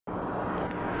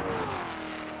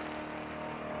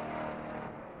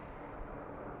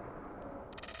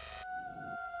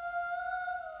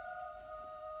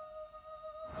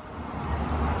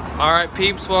All right,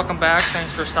 peeps, welcome back.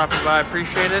 Thanks for stopping by,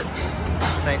 appreciate it.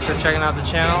 Thanks for checking out the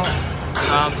channel.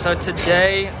 So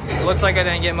today, it looks like I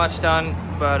didn't get much done,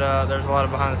 but there's a lot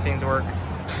of behind the scenes work.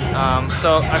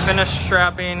 So I finished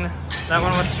strapping. That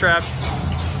one was strapped.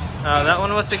 That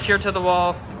one was secured to the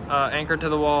wall, anchored to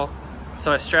the wall.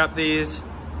 So I strapped these,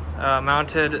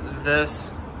 mounted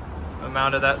this,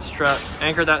 mounted that strut,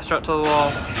 anchored that strut to the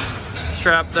wall,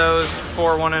 strapped those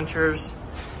 4 1-inchers,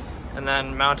 and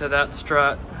then mounted that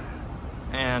strut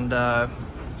and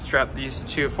strapped these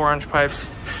 2 4-inch pipes.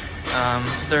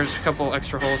 There's a couple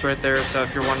extra holes right there, so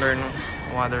if you're wondering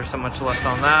why there's so much left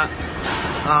on that.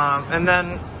 And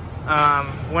then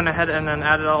went ahead and then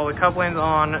added all the couplings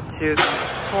on to the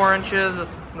 4 inches,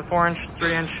 the 4-inch,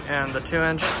 3-inch, and the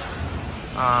 2-inch.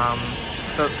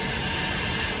 So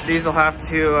these will have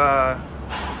to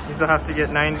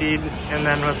get 90'd, and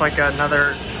then with like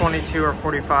another 22 or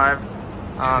 45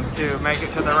 to make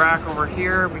it to the rack over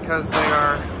here, because they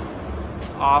are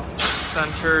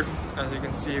off-centered. As you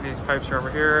can see, these pipes are over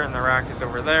here and the rack is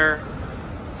over there.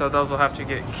 So those will have to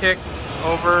get kicked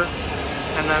over.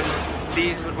 And then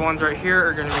these ones right here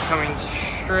are going to be coming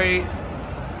straight.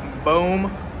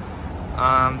 Boom.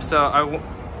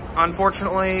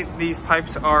 Unfortunately, these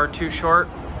pipes are too short.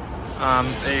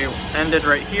 They ended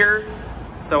right here.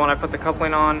 So when I put the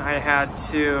coupling on, I had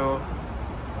to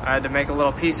make a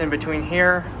little piece in between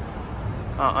here.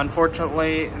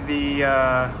 Unfortunately,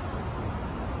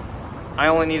 I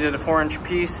only needed a 4-inch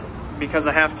piece because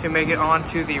I have to make it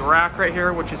onto the rack right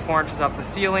here, which is 4 inches off the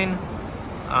ceiling.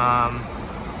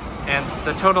 And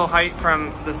the total height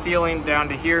from the ceiling down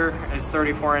to here is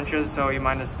 34 inches. So you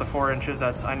minus the 4 inches,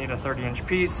 I need a 30-inch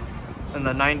piece. And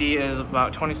the 90 is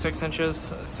about 26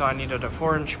 inches. So I needed a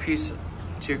 4-inch piece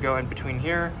to go in between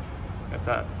here.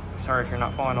 Sorry if you're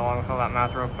not following along with all that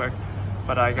math real quick.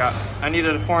 But I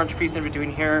needed a 4-inch piece in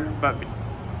between here, but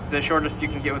the shortest you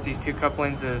can get with these 2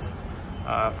 couplings is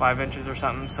 5 inches or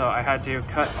something. So I had to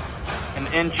cut an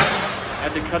inch. I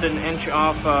had to cut an inch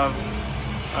off of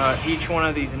each one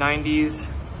of these 90s,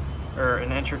 or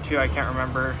an inch or 2, I can't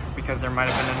remember, because there might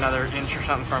have been another inch or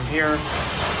something from here.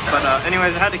 But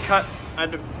anyways, I had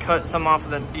to cut some off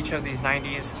of each of these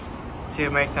 90s to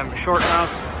make them short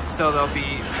enough so they'll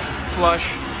be flush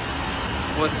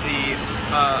with the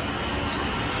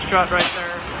strut right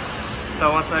there.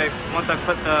 So once I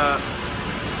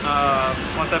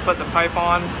put the pipe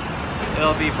on,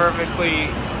 it'll be perfectly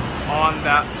on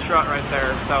that strut right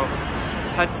there. So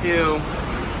had to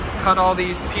cut all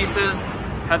these pieces,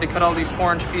 had to cut all these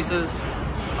 4-inch pieces.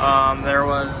 There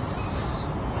was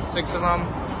 6 of them.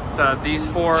 So these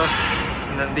 4,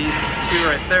 and then these 2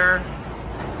 right there.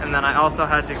 And then I also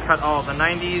had to cut all the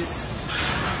 90s.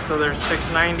 So there's 6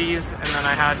 90s, and then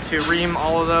I had to ream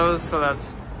all of those. So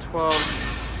that's 12,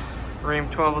 ream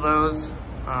 12 of those.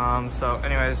 So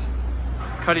anyways,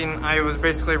 I was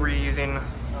basically reusing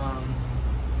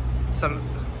some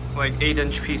like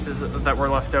 8-inch pieces that were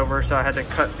left over, so I had to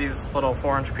cut these little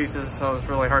 4-inch pieces. So it was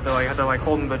really hard to I had to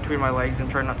hold them between my legs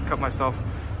and try not to cut myself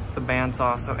with the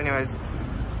bandsaw. So anyways,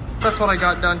 that's what I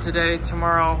got done today.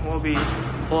 Tomorrow we'll be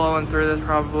blowing through this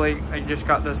probably. I just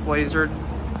got this lasered,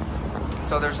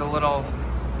 so there's a little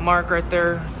mark right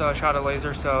there. So I shot a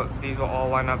laser so these will all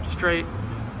line up straight,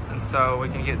 and so we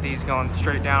can get these going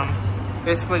straight down.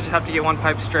 Basically just have to get one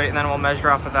pipe straight, and then we'll measure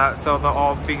off of that, so they'll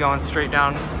all be going straight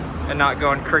down and not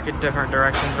going crooked different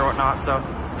directions or whatnot. So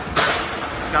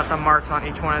got the marks on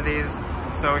each one of these,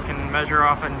 so we can measure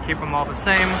off and keep them all the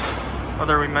same.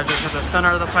 Whether we measure to the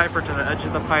center of the pipe or to the edge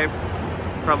of the pipe,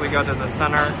 probably go to the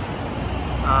center.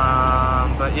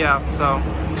 But yeah, so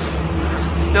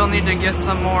still need to get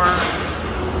some more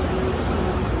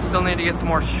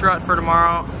strut for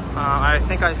tomorrow. I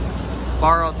think I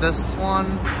borrowed this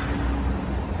one,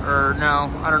 or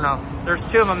no, I don't know. There's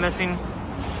 2 of them missing,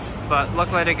 but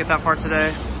luckily I didn't get that far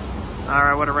today, or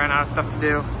I would have ran out of stuff to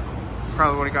do.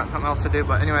 Probably would have got something else to do,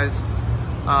 but anyways,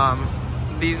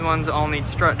 these ones all need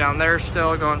strut down there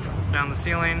still, going down the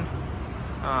ceiling,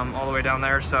 all the way down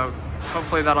there. So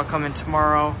hopefully that'll come in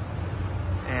tomorrow.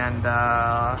 And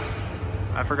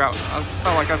I forgot, I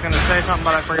felt like I was gonna say something,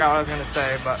 but I forgot what I was gonna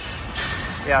say. But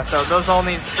yeah, so those all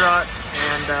need strut,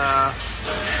 and yeah,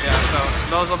 so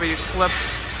those will be flipped.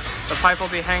 The pipe will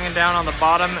be hanging down on the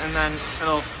bottom, and then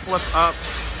it'll flip up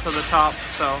to the top,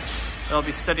 so it'll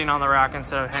be sitting on the rack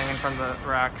instead of hanging from the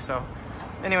rack. So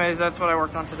anyways, that's what I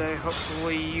worked on today.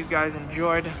 Hopefully you guys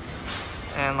enjoyed.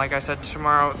 And like I said,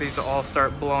 tomorrow these will all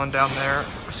start blowing down there.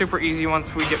 Super easy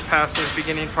once we get past this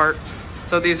beginning part.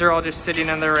 So these are all just sitting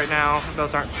in there right now.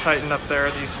 Those aren't tightened up there.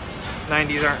 These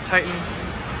 90s aren't tightened.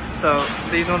 So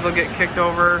these ones will get kicked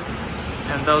over,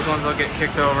 and those ones will get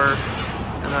kicked over.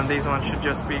 And then these ones should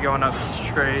just be going up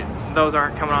straight. Those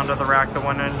aren't coming onto the rack, the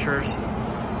 1-inchers.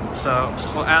 So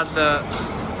we'll add the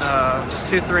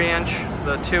 2 3-inch,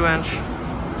 the 2-inch,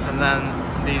 and then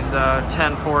these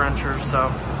 10 4-inchers.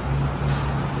 So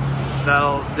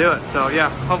that'll do it. So yeah,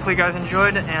 hopefully you guys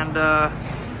enjoyed, and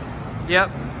yep,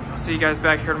 I'll see you guys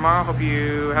back here tomorrow. Hope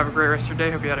you have a great rest of your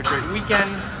day. Hope you had a great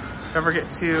weekend. Don't forget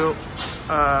to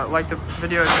like the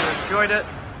video if you enjoyed it,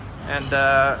 and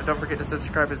don't forget to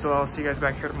subscribe as well. See you guys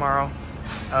back here tomorrow.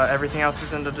 Everything else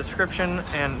is in the description,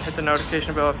 and hit the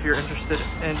notification bell if you're interested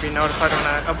in being notified when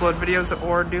I upload videos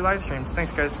or do live streams.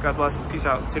 Thanks guys, God bless, peace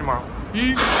out, see you tomorrow.